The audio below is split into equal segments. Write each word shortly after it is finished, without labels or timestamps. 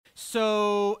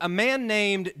So a man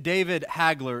named David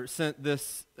Hagler sent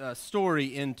this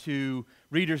story into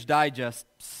Reader's Digest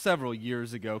several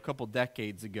years ago, a couple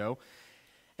decades ago.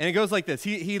 And it goes like this.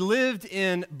 He lived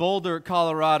in Boulder,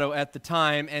 Colorado at the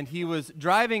time, and he was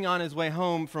driving on his way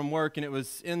home from work, and it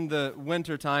was in the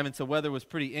winter time, and so weather was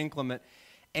pretty inclement.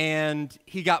 And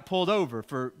he got pulled over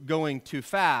for going too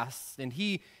fast, and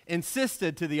he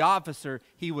insisted to the officer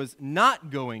he was not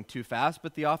going too fast,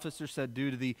 but the officer said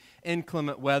due to the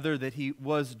inclement weather that he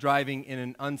was driving in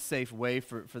an unsafe way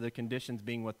for the conditions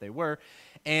being what they were,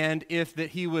 and if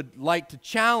that he would like to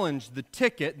challenge the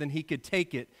ticket, then he could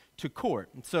take it to court.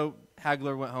 And so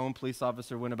Hagler went home, police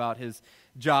officer went about his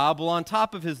job. Well, on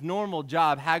top of his normal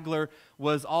job, Hagler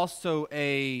was also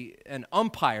an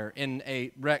umpire in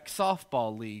a rec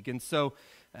softball league. And so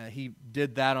he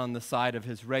did that on the side of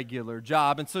his regular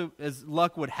job. And so as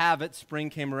luck would have it, spring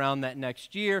came around that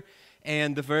next year,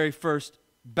 and the very first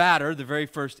batter, the very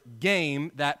first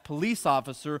game, that police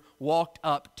officer walked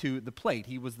up to the plate.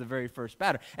 He was the very first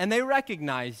batter. And they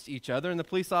recognized each other, and the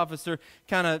police officer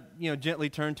kind of,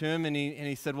 gently turned to him, and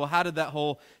he said, well, how did that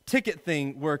whole ticket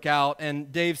thing work out?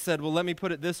 And Dave said, well, let me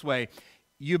put it this way.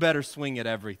 You better swing at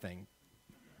everything.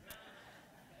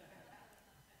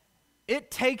 It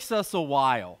takes us a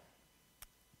while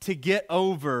to get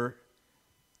over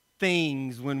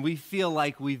things when we feel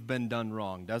like we've been done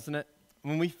wrong, doesn't it?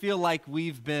 When we feel like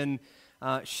we've been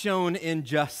shown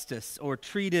injustice or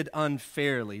treated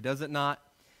unfairly, does it not?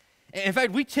 In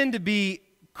fact, we tend to be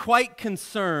quite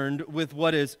concerned with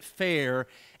what is fair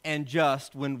and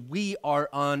just when we are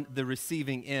on the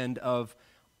receiving end of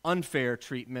unfair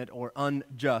treatment or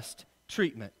unjust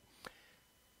treatment.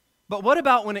 But what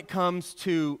about when it comes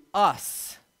to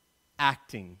us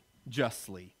acting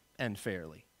justly and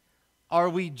fairly? Are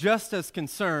we just as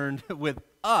concerned with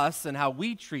us and how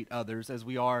we treat others as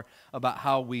we are about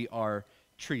how we are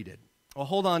treated? Well,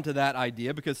 hold on to that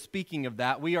idea, because speaking of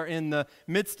that, we are in the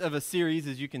midst of a series,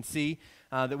 as you can see,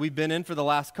 that we've been in for the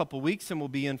last couple of weeks and we'll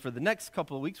be in for the next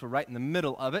couple of weeks. We're right in the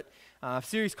middle of it. A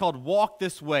series called Walk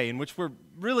This Way, in which we're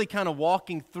really kind of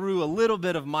walking through a little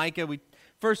bit of Micah.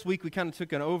 First week, we kind of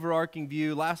took an overarching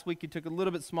view. Last week, we took a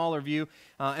little bit smaller view.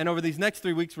 And over these next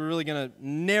 3 weeks, we're really going to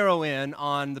narrow in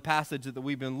on the passage that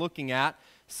we've been looking at,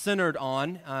 centered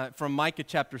on from Micah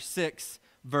chapter 6,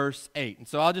 verse 8. And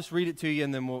so I'll just read it to you,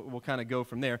 and then we'll kind of go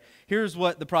from there. Here's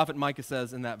what the prophet Micah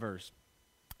says in that verse.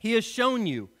 He has shown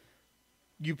you,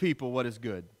 you people, what is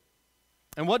good.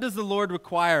 And what does the Lord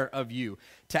require of you?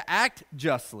 To act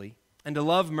justly, and to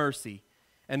love mercy,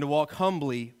 and to walk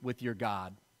humbly with your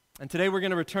God. And today we're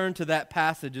going to return to that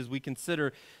passage as we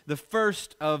consider the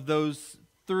first of those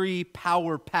three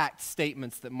power-packed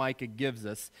statements that Micah gives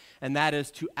us, and that is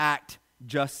to act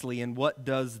justly. And what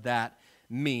does that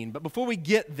mean? But before we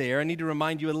get there, I need to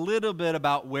remind you a little bit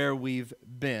about where we've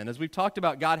been. As we've talked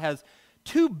about, God has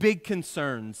two big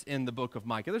concerns in the book of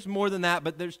Micah. There's more than that,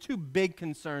 but there's two big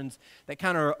concerns that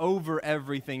kind of are over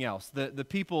everything else. The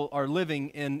people are living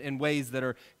in ways that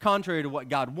are contrary to what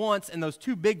God wants, and those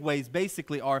two big ways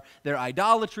basically are their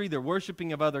idolatry, their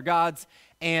worshiping of other gods,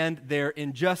 and their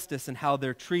injustice and how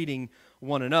they're treating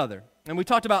one another. And we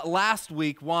talked about last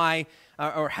week why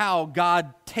or how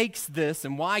God takes this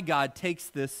and why God takes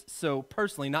this so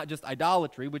personally, not just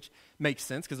idolatry, which makes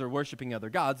sense because they're worshiping other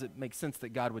gods. It makes sense that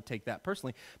God would take that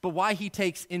personally. But why he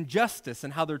takes injustice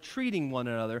and how they're treating one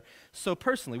another so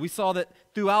personally. We saw that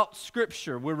throughout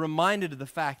Scripture, we're reminded of the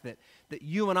fact that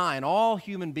you and I and all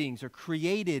human beings are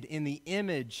created in the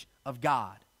image of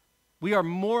God. We are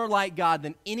more like God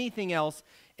than anything else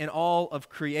in all of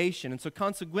creation. And so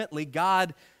consequently,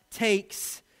 God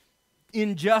takes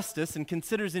injustice and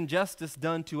considers injustice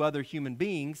done to other human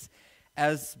beings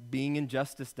as being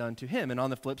injustice done to him. And on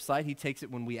the flip side, he takes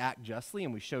it when we act justly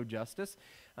and we show justice,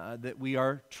 that we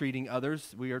are treating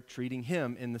others, we are treating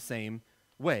him in the same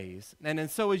ways. And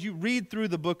so as you read through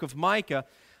the book of Micah,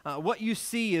 what you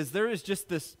see is there is just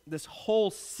this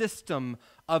whole system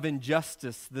of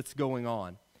injustice that's going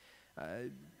on.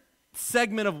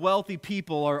 Segment of wealthy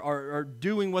people are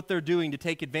doing what they're doing to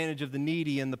take advantage of the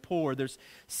needy and the poor. There's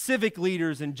civic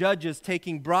leaders and judges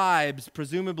taking bribes,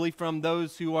 presumably from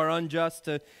those who are unjust,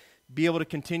 to be able to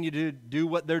continue to do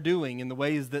what they're doing in the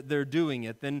ways that they're doing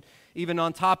it. Then even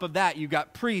on top of that, you've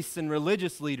got priests and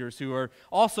religious leaders who are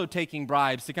also taking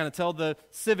bribes to kind of tell the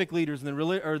civic leaders and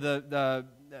the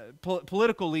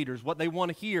political leaders what they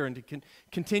want to hear and to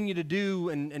continue to do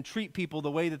and treat people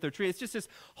the way that they're treated. It's just this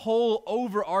whole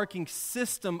overarching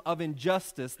system of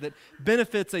injustice that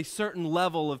benefits a certain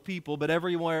level of people, but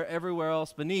everywhere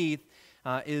else beneath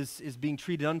is being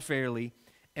treated unfairly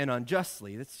and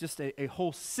unjustly. It's just a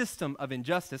whole system of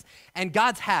injustice, and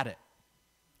God's had it.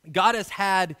 God has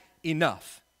had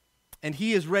enough, and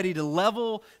he is ready to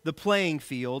level the playing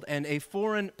field, and a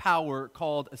foreign power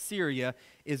called Assyria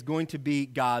is going to be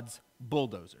God's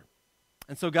bulldozer.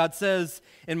 And so God says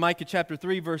in Micah chapter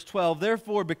 3, verse 12,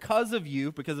 "Therefore, because of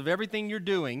you, because of everything you're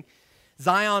doing,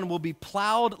 Zion will be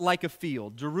plowed like a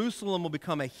field. Jerusalem will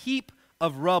become a heap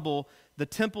of rubble, the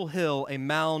Temple Hill a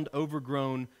mound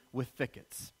overgrown with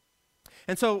thickets."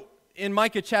 And so in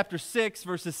Micah chapter 6,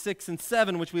 verses 6 and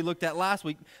 7, which we looked at last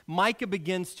week, Micah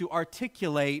begins to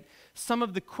articulate some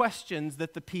of the questions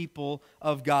that the people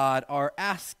of God are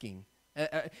asking.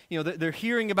 They're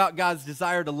hearing about God's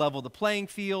desire to level the playing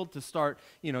field, to start,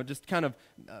 just kind of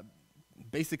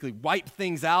basically wipe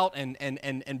things out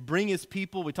and bring his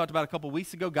people. We talked about a couple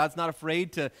weeks ago, God's not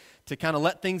afraid to kind of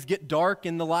let things get dark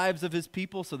in the lives of his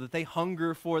people so that they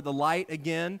hunger for the light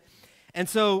again. And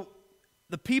so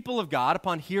the people of God,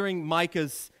 upon hearing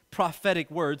Micah's prophetic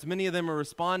words, many of them are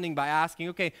responding by asking,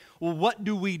 okay, well, what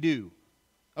do we do?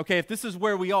 Okay, if this is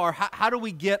where we are, how do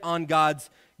we get on God's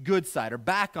good side or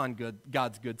back on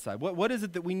God's good side? What is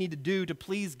it that we need to do to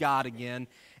please God again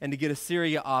and to get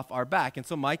Assyria off our back? And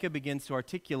so Micah begins to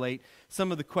articulate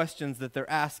some of the questions that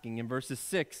they're asking in verses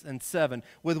 6 and 7.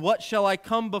 "With what shall I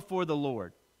come before the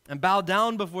Lord and bow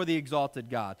down before the exalted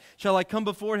God? Shall I come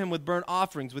before him with burnt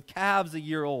offerings, with calves a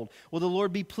year old? Will the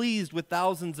Lord be pleased with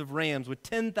thousands of rams, with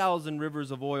 10,000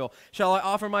 rivers of oil? Shall I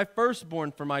offer my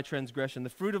firstborn for my transgression, the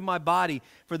fruit of my body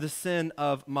for the sin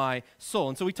of my soul?"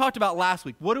 And so we talked about last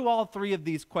week, what do all three of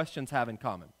these questions have in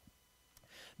common?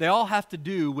 They all have to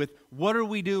do with what are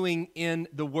we doing in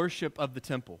the worship of the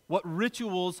temple? What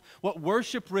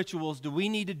worship rituals do we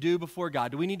need to do before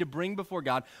God? Do we need to bring before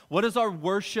God? What does our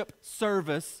worship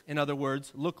service, in other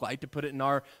words, look like, to put it in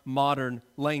our modern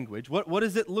language? What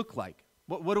does it look like?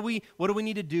 What do we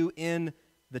need to do in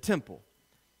the temple?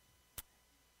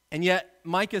 And yet,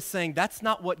 Micah is saying that's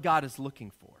not what God is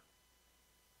looking for.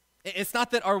 It's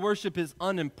not that our worship is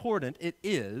unimportant, it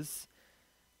is.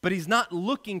 But he's not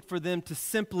looking for them to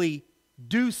simply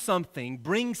do something,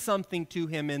 bring something to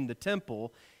him in the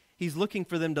temple. He's looking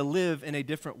for them to live in a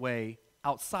different way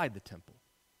outside the temple.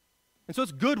 And so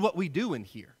it's good what we do in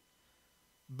here.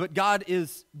 But God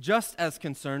is just as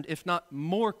concerned, if not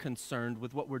more concerned,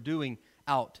 with what we're doing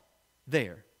out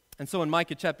there. And so in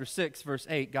Micah chapter 6, verse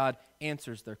 8, God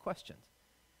answers their questions.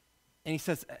 And he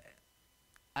says,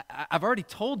 I've already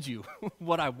told you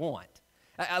what I want.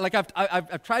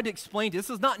 I've tried to explain to you,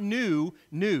 this is not new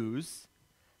news.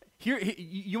 Here,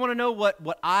 you want to know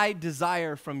what I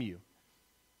desire from you.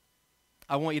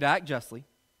 I want you to act justly.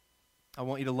 I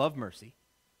want you to love mercy.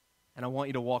 And I want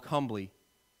you to walk humbly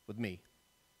with me.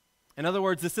 In other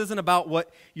words, this isn't about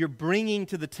what you're bringing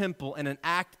to the temple in an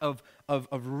act of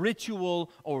ritual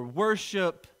or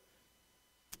worship,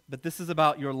 but this is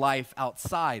about your life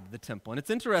outside the temple. And it's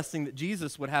interesting that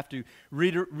Jesus would have to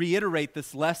reiterate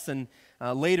this lesson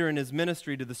later in his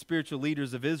ministry to the spiritual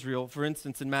leaders of Israel. For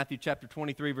instance, in Matthew chapter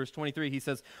 23, verse 23, he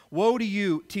says, "Woe to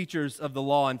you, teachers of the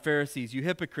law and Pharisees, you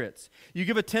hypocrites! You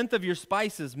give a tenth of your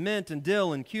spices, mint and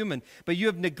dill and cumin, but you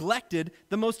have neglected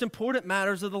the most important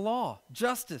matters of the law,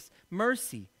 justice,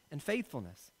 mercy, and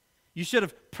faithfulness. You should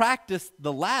have practiced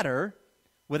the latter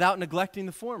without neglecting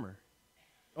the former."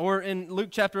 Or in Luke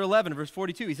chapter 11, verse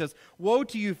 42, he says, "Woe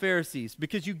to you, Pharisees,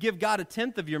 because you give God a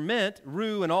tenth of your mint,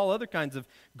 rue, and all other kinds of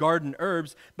garden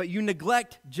herbs, but you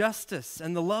neglect justice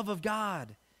and the love of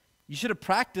God. You should have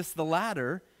practiced the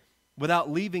latter without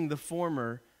leaving the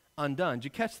former undone." Did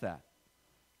you catch that?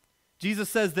 Jesus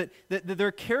says that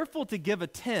they're careful to give a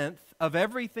tenth of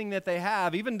everything that they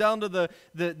have, even down to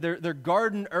their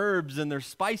garden herbs and their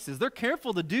spices. They're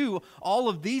careful to do all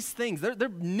of these things. They're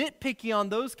nitpicky on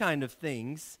those kind of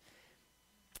things,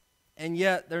 and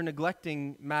yet they're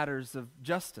neglecting matters of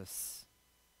justice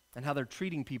and how they're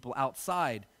treating people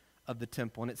outside of the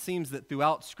temple. And it seems that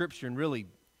throughout Scripture, and really,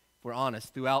 if we're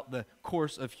honest, throughout the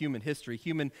course of human history,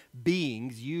 human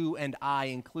beings, you and I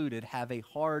included, have a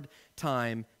hard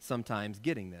time sometimes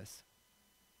getting this.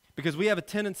 Because we have a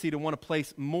tendency to want to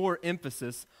place more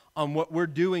emphasis on what we're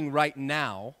doing right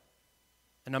now.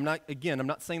 And I'm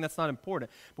not saying that's not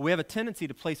important, but we have a tendency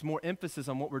to place more emphasis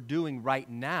on what we're doing right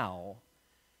now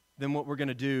than what we're going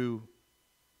to do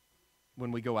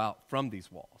when we go out from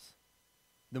these walls,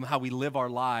 than how we live our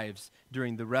lives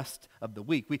during the rest of the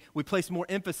week. We place more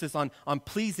emphasis on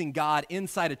pleasing God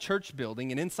inside a church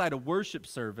building and inside a worship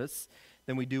service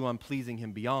than we do on pleasing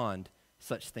him beyond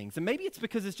such things. And maybe it's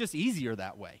because it's just easier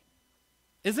that way.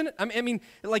 Isn't it? I mean,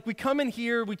 like we come in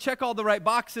here, we check all the right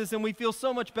boxes, and we feel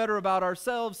so much better about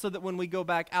ourselves so that when we go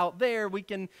back out there, we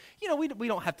can, we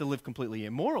don't have to live completely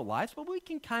immoral lives, but we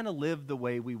can kind of live the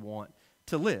way we want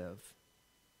to live.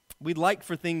 We'd like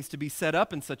for things to be set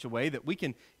up in such a way that we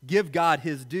can give God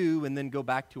his due and then go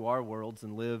back to our worlds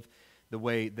and live the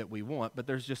way that we want. But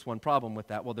there's just one problem with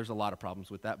that. Well, there's a lot of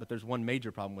problems with that, but there's one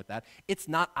major problem with that. It's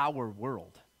not our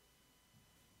world.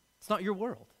 It's not your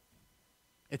world.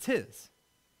 It's his.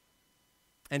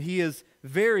 And he is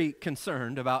very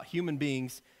concerned about human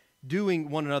beings doing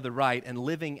one another right and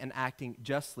living and acting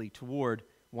justly toward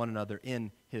one another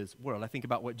in his world. I think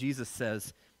about what Jesus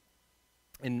says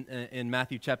in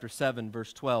Matthew chapter 7,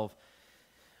 verse 12,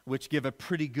 which give a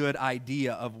pretty good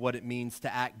idea of what it means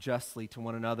to act justly to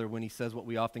one another when he says what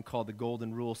we often call the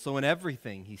golden rule. So in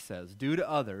everything, he says, do to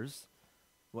others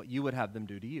what you would have them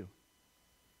do to you.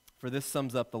 For this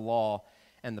sums up the law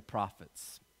and the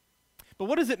prophets. But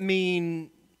what does it mean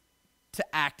to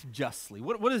act justly?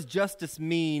 What does justice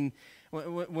mean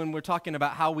when we're talking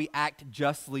about how we act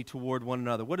justly toward one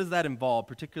another? What does that involve,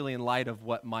 particularly in light of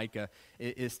what Micah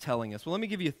is telling us? Well, let me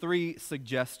give you 3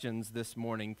 suggestions this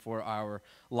morning for our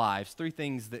lives. 3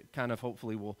 things that kind of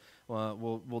hopefully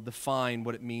will define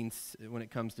what it means when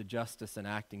it comes to justice and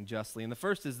acting justly. And the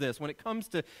first is this: when it comes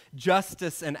to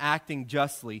justice and acting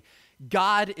justly,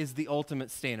 God is the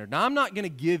ultimate standard. Now, I'm not going to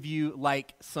give you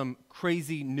like some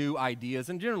crazy new ideas.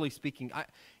 And generally speaking,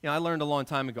 I learned a long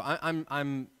time ago.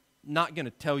 I'm not going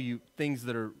to tell you things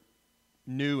that are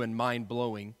new and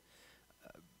mind-blowing,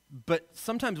 but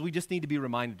sometimes we just need to be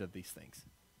reminded of these things.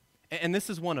 And this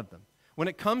is one of them. When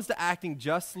it comes to acting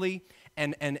justly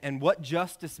and what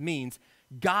justice means,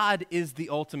 God is the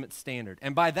ultimate standard.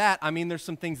 And by that, I mean there's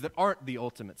some things that aren't the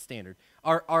ultimate standard.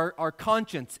 Our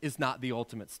conscience is not the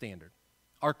ultimate standard.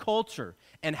 Our culture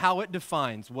and how it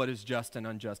defines what is just and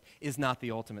unjust is not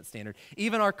the ultimate standard.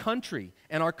 Even our country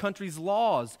and our country's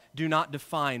laws do not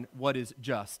define what is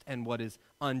just and what is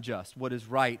unjust, what is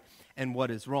right and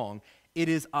what is wrong. It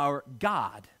is our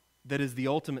God that is the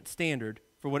ultimate standard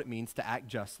for what it means to act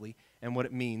justly and what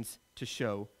it means to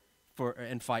show for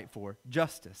and fight for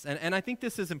justice. And I think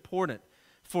this is important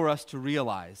for us to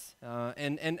realize.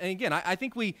 And again, I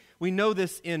think we know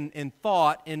this in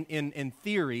thought, in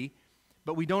theory,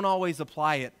 but we don't always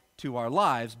apply it to our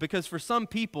lives, because for some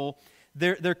people,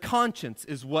 their conscience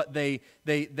is what they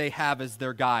have as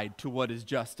their guide to what is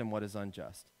just and what is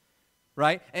unjust,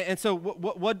 right? And so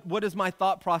what is my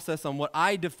thought process on what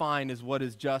I define as what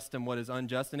is just and what is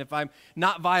unjust? And if I'm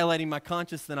not violating my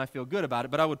conscience, then I feel good about it.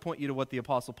 But I would point you to what the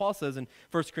Apostle Paul says in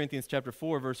 1 Corinthians chapter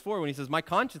 4, verse 4, when he says, my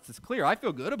conscience is clear. I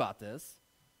feel good about this.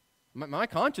 My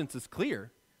conscience is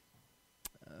clear,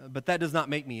 but that does not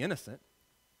make me innocent.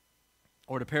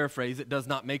 Or to paraphrase, it does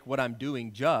not make what I'm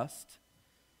doing just.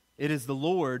 It is the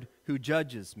Lord who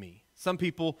judges me. Some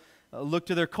people look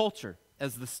to their culture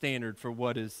as the standard for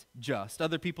what is just.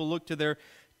 Other people look to their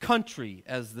country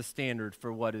as the standard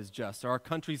for what is just. Or our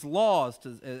country's laws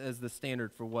as the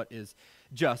standard for what is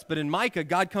just. But in Micah,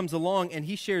 God comes along and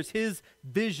he shares his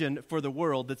vision for the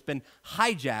world that's been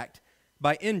hijacked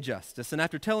by injustice. And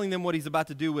after telling them what he's about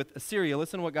to do with Assyria,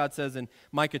 listen to what God says in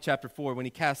Micah chapter 4 when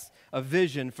he casts a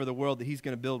vision for the world that he's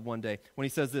going to build one day. When he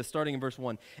says this, starting in verse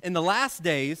 1, in the last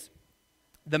days,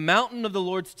 the mountain of the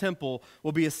Lord's temple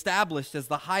will be established as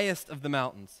the highest of the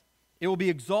mountains. It will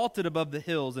be exalted above the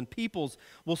hills, and peoples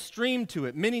will stream to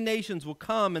it. Many nations will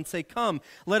come and say, come,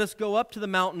 let us go up to the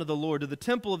mountain of the Lord, to the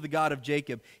temple of the God of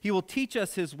Jacob. He will teach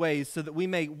us his ways so that we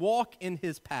may walk in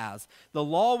his paths. The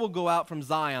law will go out from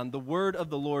Zion, the word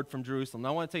of the Lord from Jerusalem. Now,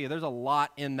 I want to tell you, there's a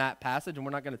lot in that passage, and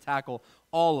we're not going to tackle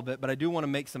all of it, but I do want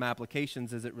to make some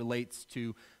applications as it relates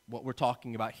to what we're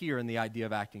talking about here and the idea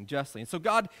of acting justly. And so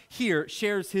God here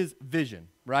shares his vision,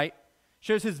 right?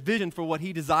 Shares his vision for what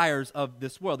he desires of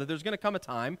this world, that there's going to come a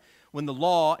time when the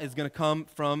law is going to come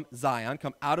from Zion,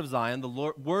 come out of Zion,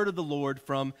 the word of the Lord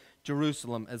from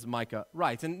Jerusalem, as Micah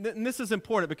writes. And this is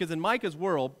important because in Micah's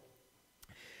world,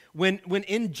 when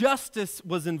injustice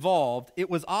was involved, it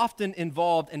was often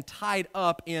involved and tied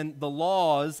up in the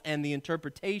laws and the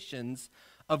interpretations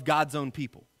of God's own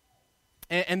people.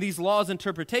 And these laws'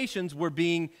 interpretations were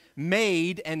being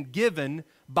made and given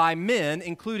by men,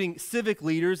 including civic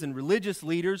leaders and religious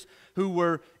leaders who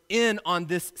were in on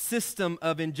this system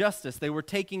of injustice. They were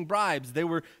taking bribes. They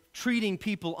were treating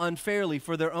people unfairly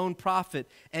for their own profit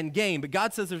and gain. But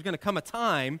God says there's going to come a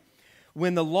time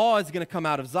when the law is going to come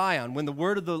out of Zion, when the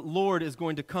word of the Lord is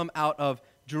going to come out of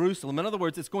Jerusalem. In other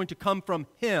words, it's going to come from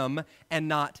him and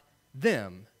not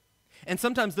them. And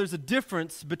sometimes there's a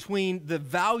difference between the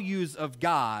values of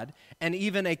God and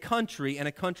even a country and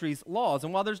a country's laws.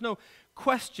 And while there's no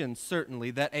question,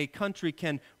 certainly, that a country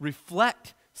can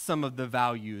reflect some of the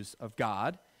values of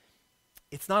God,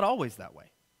 it's not always that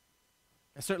way.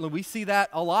 And certainly we see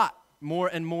that a lot more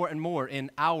and more and more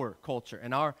in our culture,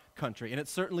 in our country. And it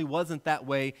certainly wasn't that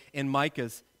way in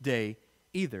Micah's day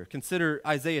either. Consider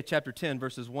Isaiah chapter 10,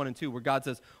 verses 1 and 2, where God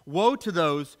says, "Woe to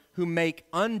those who make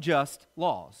unjust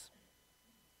laws.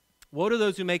 Woe to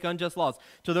those who make unjust laws,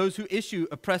 to those who issue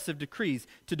oppressive decrees,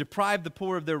 to deprive the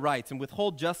poor of their rights and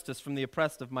withhold justice from the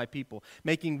oppressed of my people,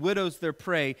 making widows their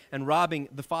prey and robbing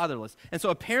the fatherless." And so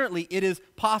apparently it is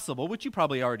possible, which you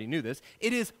probably already knew this,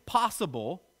 it is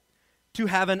possible to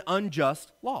have an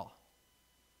unjust law.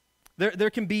 There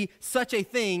can be such a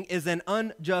thing as an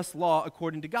unjust law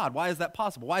according to God. Why is that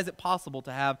possible? Why is it possible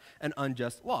to have an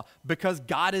unjust law? Because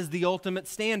God is the ultimate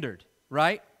standard,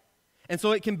 right? And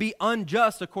so it can be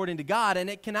unjust according to God, and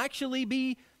it can actually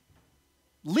be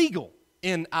legal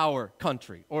in our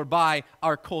country or by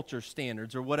our culture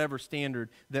standards or whatever standard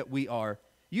that we are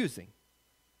using.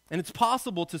 And it's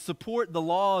possible to support the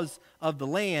laws of the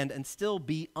land and still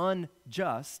be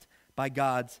unjust by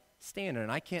God's standard.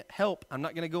 And I can't help, I'm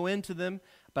not going to go into them,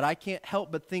 but I can't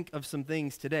help but think of some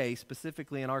things today,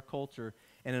 specifically in our culture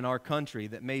and in our country,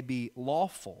 that may be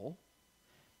lawful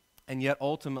and yet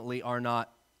ultimately are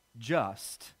not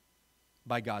just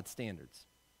by God's standards.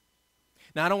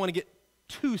 Now, I don't want to get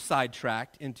too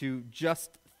sidetracked into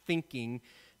just thinking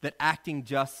that acting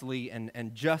justly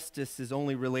and justice is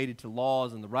only related to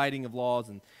laws and the writing of laws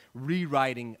and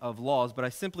rewriting of laws, but I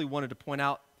simply wanted to point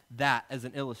out that as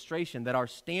an illustration that our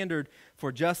standard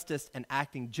for justice and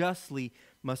acting justly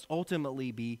must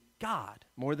ultimately be God,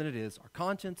 more than it is our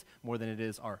conscience, more than it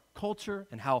is our culture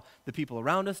and how the people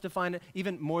around us define it,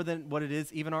 even more than what it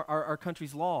is even our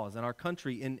country's laws and our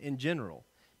country in general.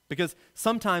 Because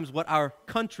sometimes what our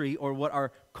country or what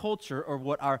our culture or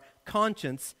what our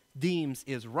conscience deems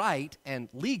is right and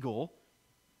legal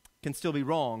can still be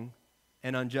wrong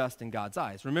and unjust in God's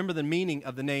eyes. Remember the meaning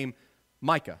of the name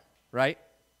Micah, right?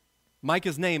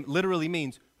 Micah's name literally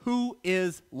means who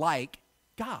is like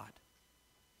God.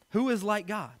 Who is like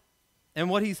God? And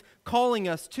what he's calling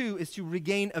us to is to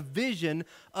regain a vision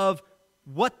of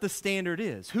what the standard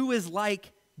is. Who is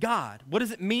like God? What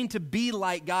does it mean to be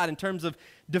like God in terms of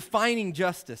defining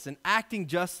justice and acting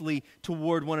justly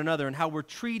toward one another and how we're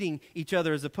treating each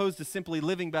other as opposed to simply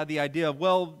living by the idea of,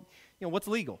 well, you know, what's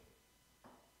legal?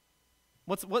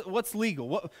 What's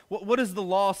legal? What does the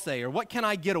law say? Or what can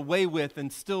I get away with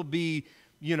and still be,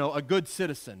 you know, a good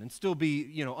citizen and still be,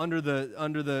 you know, under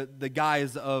the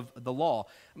guise of the law?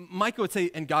 Micah would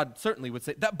say, and God certainly would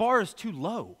say, that bar is too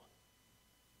low.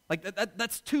 Like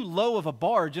that's too low of a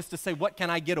bar just to say, what can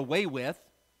I get away with?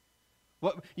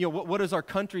 What does our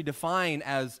country define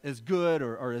as good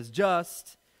or as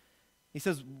just? He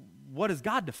says, what does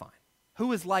God define?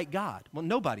 Who is like God? Well,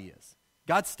 nobody is.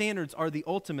 God's standards are the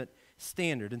ultimate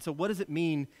standard. And so what does it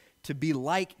mean to be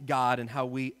like God and how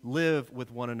we live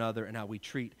with one another and how we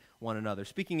treat one another?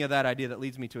 Speaking of that idea, that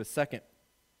leads me to a second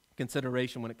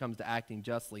consideration when it comes to acting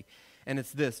justly. And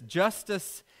it's this: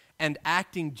 justice and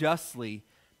acting justly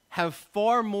have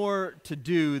far more to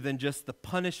do than just the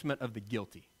punishment of the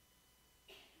guilty.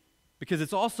 Because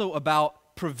it's also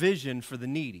about provision for the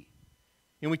needy.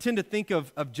 And we tend to think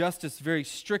of justice very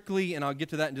strictly, and I'll get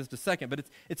to that in just a second, but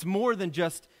it's more than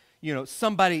just, you know,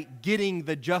 somebody getting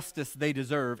the justice they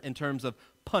deserve in terms of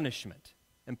punishment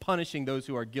and punishing those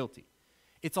who are guilty.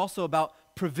 It's also about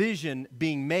provision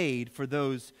being made for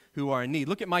those who are in need.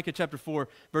 Look at Micah chapter 4,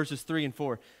 verses 3 and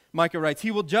 4. Micah writes, "He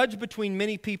will judge between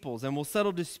many peoples and will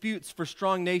settle disputes for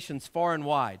strong nations far and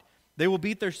wide. They will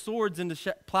beat their swords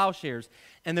into plowshares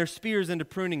and their spears into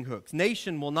pruning hooks.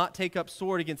 Nation will not take up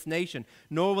sword against nation,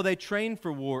 nor will they train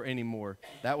for war anymore."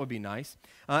 That would be nice.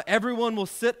 "Everyone will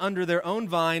sit under their own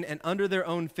vine and under their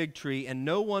own fig tree, and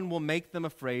no one will make them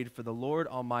afraid, for the Lord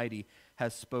Almighty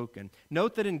has spoken."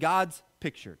 Note that in God's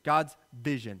picture, God's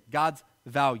vision, God's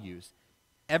values,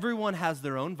 everyone has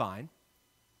their own vine,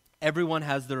 everyone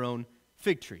has their own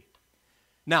fig tree.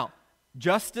 Now,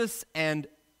 justice and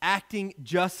acting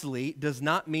justly does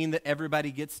not mean that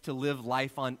everybody gets to live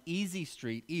life on easy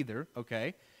street either,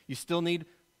 okay? You still need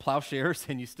plowshares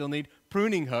and you still need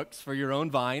pruning hooks for your own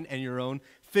vine and your own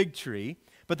fig tree.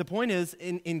 But the point is,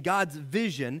 in God's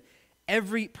vision,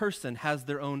 every person has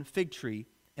their own fig tree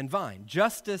and vine.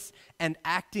 Justice and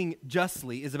acting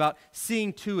justly is about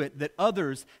seeing to it that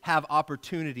others have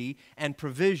opportunity and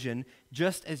provision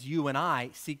just as you and I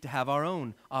seek to have our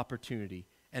own opportunity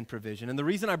and provision. And the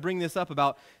reason I bring this up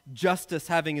about justice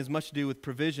having as much to do with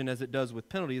provision as it does with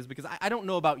penalty is because I don't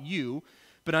know about you,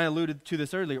 but I alluded to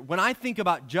this earlier. When I think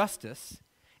about justice,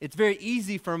 it's very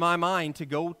easy for my mind to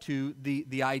go to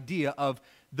the idea of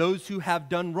those who have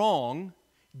done wrong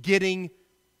getting,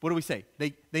 what do we say?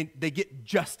 They get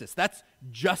justice. That's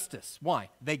justice. Why?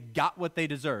 They got what they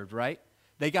deserved, right?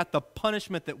 They got the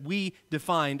punishment that we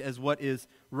defined as what is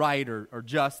right or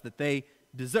just that they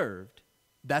deserved.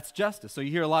 That's justice. So you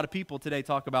hear a lot of people today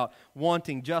talk about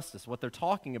wanting justice. What they're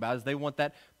talking about is they want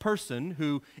that person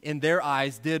who, in their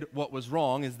eyes, did what was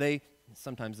wrong, as they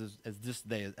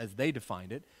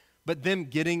defined it, but them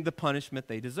getting the punishment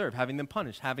they deserve, having them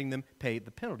punished, having them pay the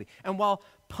penalty. And while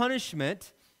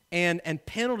punishment and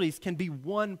penalties can be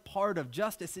one part of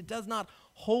justice, it does not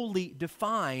wholly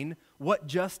define what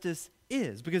justice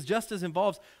is, because justice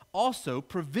involves also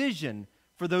provision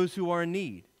for those who are in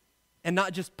need, and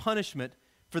not just punishment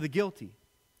for the guilty.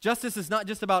 Justice is not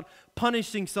just about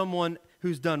punishing someone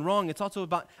who's done wrong, it's also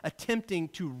about attempting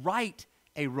to right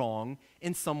a wrong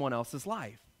in someone else's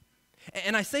life.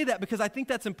 And I say that because I think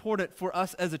that's important for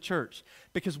us as a church,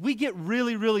 because we get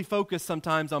really, really focused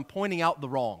sometimes on pointing out the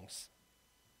wrongs.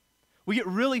 We get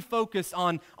really focused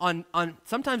on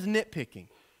sometimes nitpicking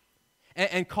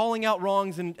and calling out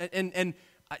wrongs, and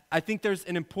I think there's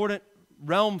an important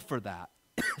realm for that.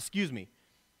 Excuse me.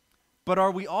 But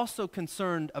are we also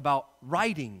concerned about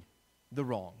righting the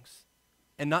wrongs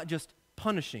and not just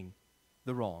punishing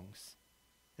the wrongs,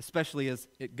 especially as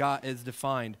God is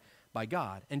defined by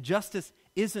God? And justice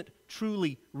isn't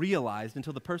truly realized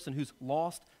until the person who's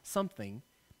lost something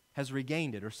has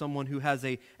regained it, or someone who has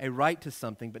a right to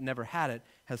something but never had it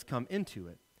has come into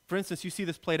it. For instance, you see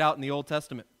this played out in the Old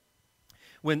Testament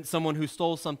when someone who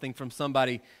stole something from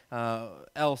somebody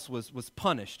else was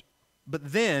punished.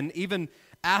 But then, even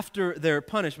after their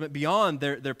punishment, beyond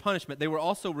their punishment, they were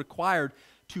also required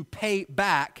to pay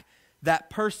back that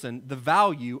person the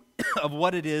value of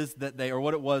what it is that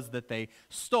what it was that they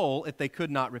stole if they could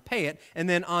not repay it. And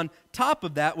then on top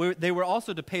of that, they were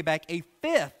also to pay back a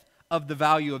fifth of the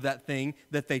value of that thing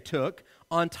that they took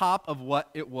on top of what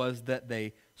it was that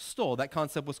they stole. That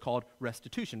concept was called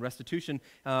restitution. Restitution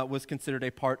was considered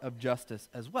a part of justice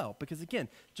as well, because again,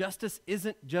 justice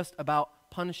isn't just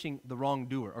about punishing the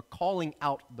wrongdoer or calling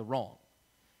out the wrong.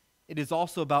 It is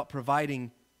also about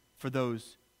providing for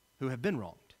those who have been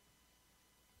wronged,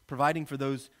 providing for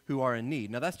those who are in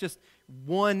need. Now, that's just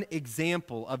one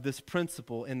example of this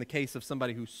principle in the case of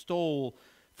somebody who stole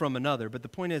from another. But the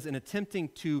point is, in attempting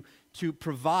to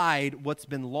provide what's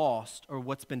been lost or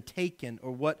what's been taken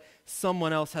or what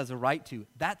someone else has a right to,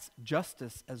 that's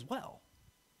justice as well.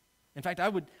 In fact, I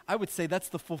would say that's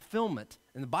the fulfillment,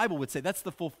 and the Bible would say that's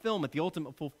the fulfillment, the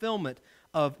ultimate fulfillment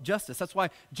of justice. That's why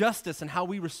justice and how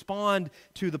we respond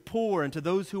to the poor and to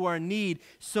those who are in need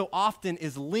so often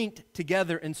is linked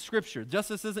together in Scripture.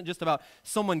 Justice isn't just about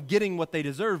someone getting what they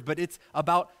deserve, but it's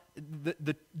about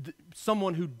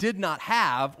someone who did not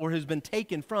have or has been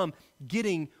taken from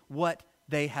getting what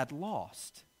they had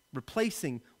lost,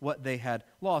 replacing what they had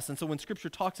lost. And so when Scripture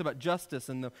talks about justice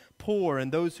and the poor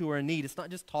and those who are in need, it's not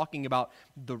just talking about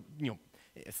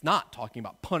it's not talking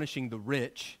about punishing the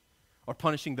rich or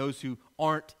punishing those who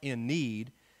aren't in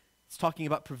need. It's talking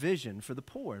about provision for the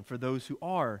poor and for those who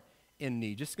are in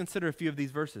need. Just consider a few of these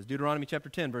verses. Deuteronomy chapter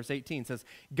 10, verse 18 says,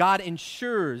 God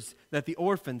ensures that the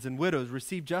orphans and widows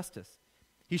receive justice.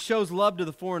 He shows love to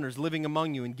the foreigners living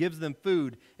among you and gives them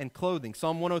food and clothing.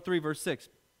 Psalm 103, verse 6.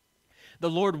 The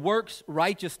Lord works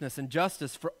righteousness and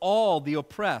justice for all the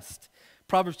oppressed.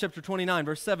 Proverbs chapter 29,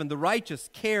 verse 7, the righteous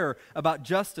care about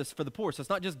justice for the poor. So it's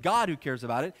not just God who cares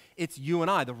about it, it's you and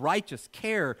I. The righteous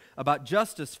care about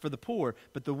justice for the poor,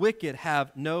 but the wicked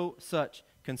have no such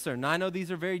concern. Now, I know these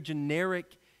are very generic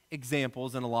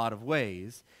examples in a lot of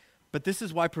ways, but this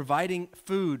is why providing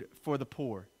food for the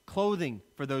poor, clothing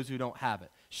for those who don't have it,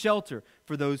 shelter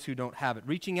for those who don't have it,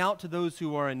 reaching out to those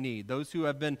who are in need, those who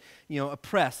have been,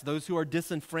 oppressed, those who are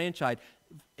disenfranchised,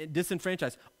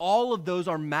 all of those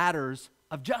are matters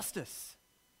of justice.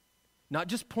 Not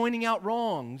just pointing out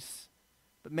wrongs,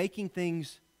 but making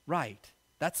things right.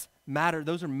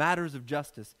 Those are matters of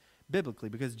justice biblically,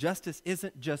 because justice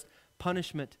isn't just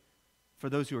punishment for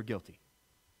those who are guilty.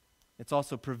 It's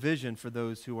also provision for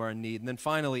those who are in need. And then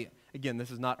finally, again,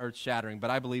 this is not earth-shattering, but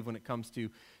I believe when it comes to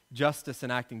justice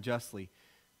and acting justly,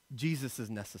 Jesus is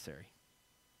necessary.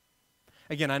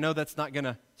 Again, I know that's not going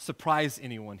to surprise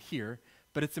anyone here,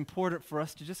 but it's important for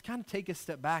us to just kind of take a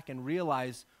step back and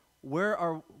realize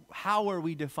how are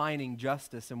we defining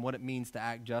justice and what it means to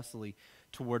act justly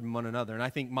toward one another. And I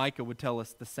think Micah would tell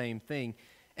us the same thing.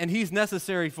 And he's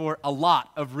necessary for a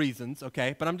lot of reasons,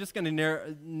 okay? But I'm just going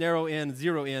to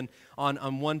zero in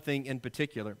on one thing in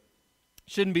particular.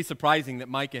 Shouldn't be surprising that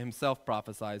Micah himself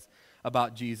prophesies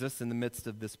about Jesus in the midst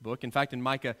of this book. In fact, in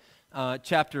Micah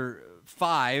chapter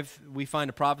 5, we find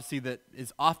a prophecy that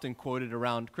is often quoted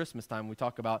around Christmas time. We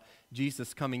talk about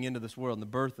Jesus coming into this world and the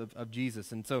birth of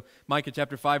Jesus. And so Micah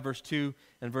chapter 5, verse 2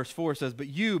 and verse 4 says, But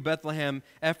you, Bethlehem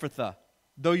Ephrathah,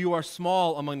 though you are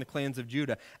small among the clans of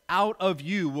Judah, out of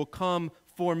you will come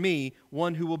for me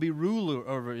one who will be ruler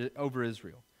over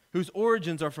Israel, whose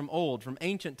origins are from old, from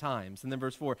ancient times. And then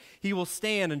verse 4, he will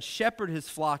stand and shepherd his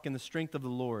flock in the strength of the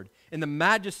Lord, in the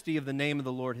majesty of the name of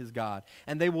the Lord his God.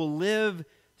 And they will live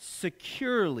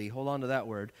securely, hold on to that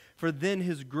word, for then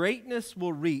his greatness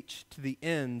will reach to the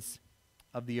ends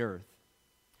of the earth.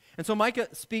 And so Micah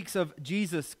speaks of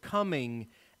Jesus coming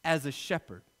as a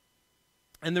shepherd.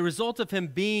 And the result of him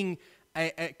being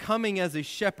coming as a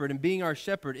shepherd and being our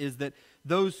shepherd is that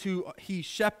those who he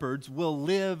shepherds will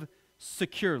live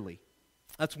securely.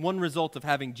 That's one result of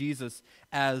having Jesus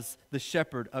as the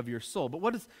shepherd of your soul. But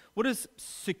what does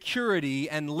security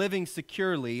and living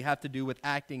securely have to do with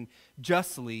acting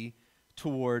justly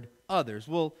toward others?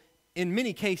 Well, in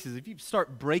many cases, if you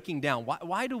start breaking down,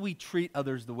 why do we treat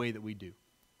others the way that we do?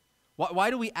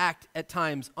 Why do we act at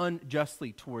times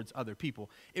unjustly towards other people?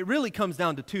 It really comes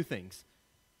down to two things: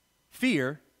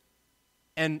 fear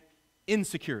and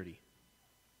insecurity.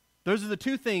 Those are the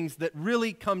two things that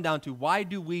really come down to why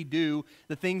do we do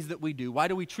the things that we do? Why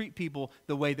do we treat people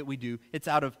the way that we do? It's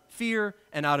out of fear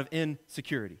and out of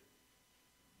insecurity.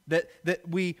 That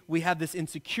we have this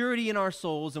insecurity in our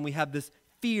souls, and we have this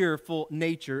fearful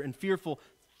nature and fearful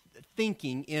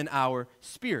thinking in our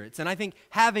spirits. And I think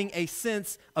having a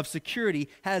sense of security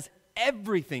has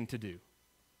everything to do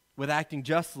with acting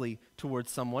justly towards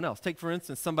someone else. Take, for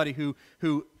instance, somebody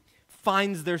who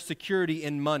finds their security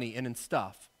in money and in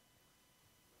stuff,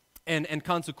 and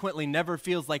consequently never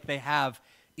feels like they have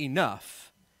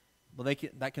enough. Well,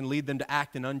 that can lead them to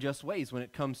act in unjust ways when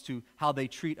it comes to how they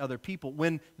treat other people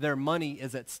when their money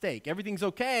is at stake. Everything's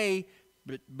okay,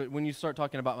 but when you start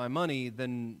talking about my money,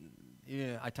 then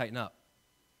I tighten up.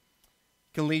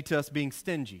 It can lead to us being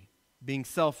stingy, being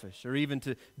selfish, or even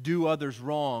to do others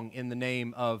wrong in the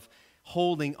name of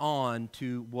holding on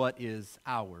to what is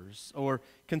ours. Or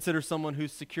consider someone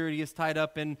whose security is tied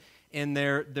up in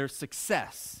their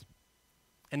success,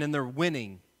 and in their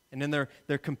winning, and in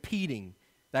their competing.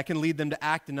 That can lead them to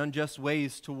act in unjust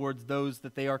ways towards those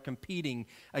that they are competing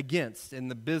against in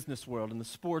the business world, in the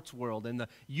sports world, in the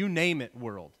you name it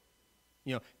world.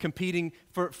 You know, competing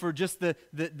for just the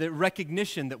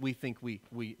recognition that we think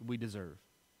we deserve.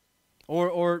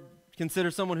 Or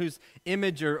consider someone whose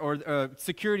image or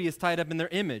security is tied up in their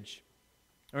image,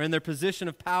 or in their position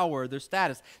of power, their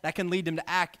status. That can lead them to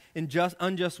act in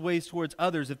unjust ways towards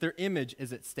others if their image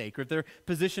is at stake, or if their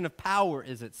position of power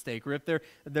is at stake, or if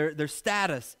their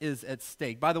status is at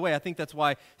stake. By the way, I think that's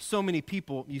why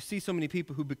you see so many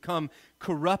people who become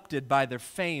corrupted by their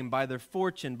fame, by their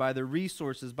fortune, by their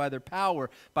resources, by their power,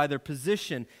 by their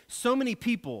position. So many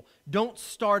people don't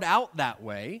start out that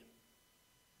way.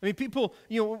 I mean, people,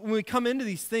 when we come into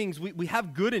these things, we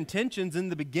have good intentions in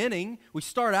the beginning. We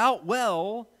start out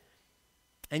well,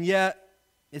 and yet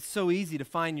it's so easy to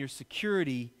find your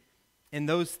security in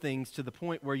those things to the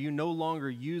point where you no longer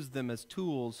use them as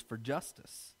tools for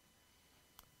justice,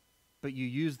 but you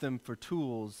use them for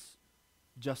tools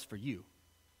just for you.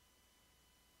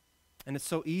 And it's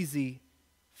so easy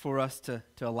for us to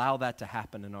allow that to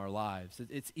happen in our lives.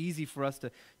 It's easy for us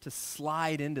to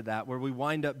slide into that, where we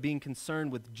wind up being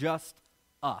concerned with just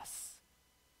us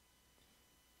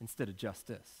instead of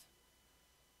justice.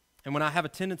 And when I have a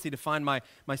tendency to find my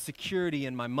security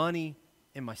in my money,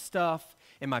 in my stuff,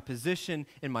 in my position,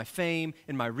 in my fame,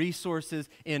 in my resources,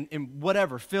 in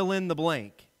whatever, fill in the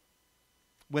blank,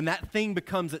 when that thing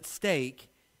becomes at stake,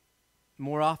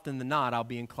 more often than not, I'll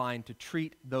be inclined to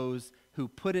treat those who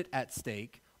put it at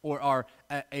stake or are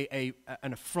an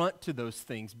affront to those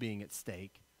things being at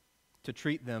stake, to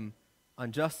treat them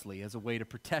unjustly as a way to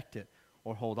protect it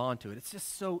or hold on to it. It's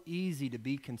just so easy to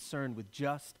be concerned with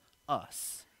just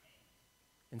us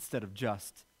instead of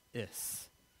just is.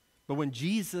 But when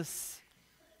Jesus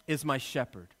is my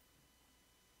shepherd,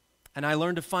 and I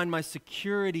learn to find my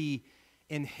security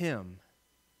in him,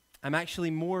 I'm actually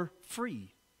more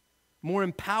free, more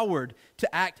empowered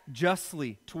to act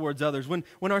justly towards others. When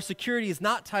our security is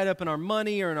not tied up in our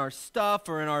money or in our stuff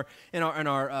or in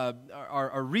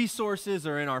our resources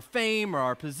or in our fame or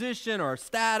our position or our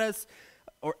status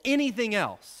or anything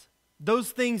else,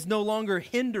 those things no longer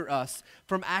hinder us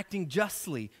from acting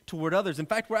justly toward others. In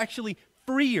fact, we're actually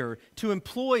freer to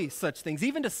employ such things,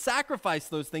 even to sacrifice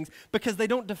those things, because they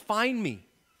don't define me.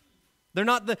 They're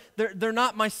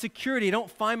not my security. I don't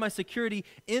find my security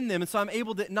in them. And so I'm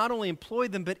able to not only employ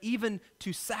them, but even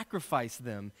to sacrifice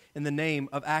them in the name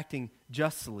of acting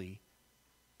justly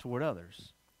toward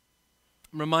others.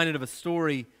 I'm reminded of a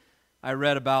story I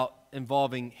read about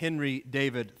involving Henry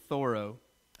David Thoreau.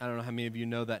 I don't know how many of you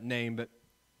know that name, but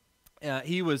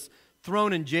he was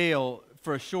thrown in jail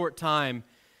for a short time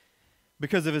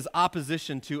because of his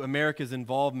opposition to America's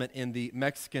involvement in the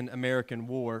Mexican-American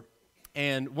War.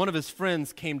 And one of his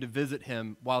friends came to visit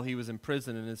him while he was in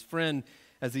prison. And his friend,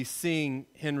 as he's seeing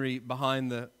Henry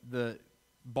behind the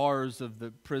bars of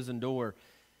the prison door,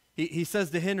 he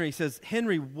says to Henry, he says,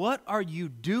 "Henry, what are you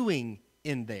doing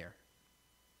in there?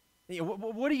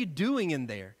 What are you doing in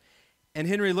there?" And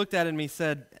Henry looked at him and he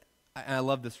said, and I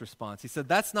love this response, he said,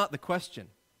 "That's not the question.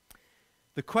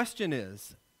 The question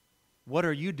is, what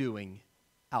are you doing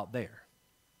out there?"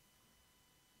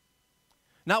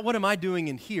 Not what am I doing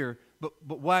in here,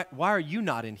 but why are you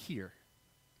not in here?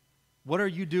 What are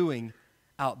you doing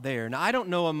out there? Now, I don't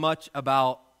know much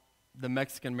about the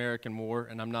Mexican-American War,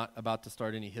 and I'm not about to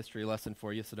start any history lesson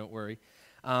for you, so don't worry.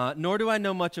 Nor do I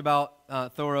know much about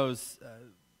Thoreau's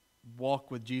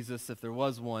walk with Jesus, if there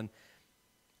was one.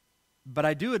 But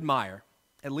I do admire,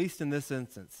 at least in this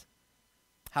instance,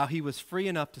 how he was free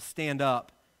enough to stand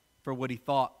up for what he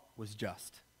thought was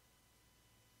just.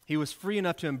 He was free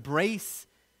enough to embrace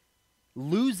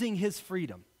losing his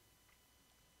freedom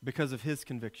because of his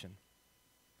conviction.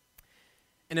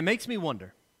 And it makes me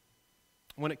wonder,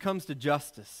 when it comes to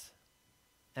justice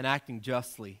and acting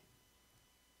justly,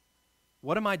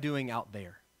 what am I doing out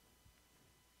there?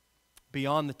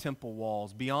 Beyond the temple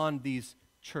walls, beyond these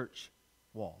church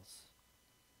walls.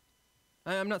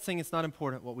 I'm not saying it's not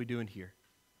important what we do in here.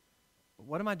 But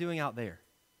what am I doing out there?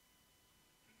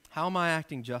 How am I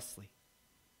acting justly?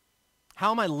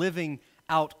 How am I living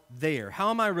out there? How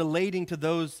am I relating to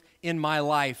those in my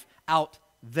life out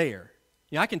there?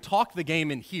 You know, I can talk the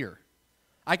game in here.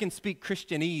 I can speak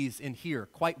Christianese in here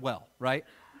quite well, right?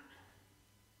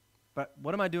 But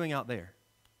what am I doing out there?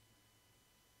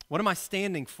 What am I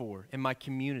standing for in my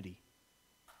community,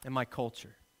 in my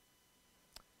culture?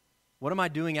 What am I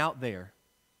doing out there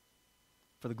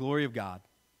for the glory of God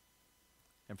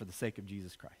and for the sake of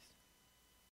Jesus Christ?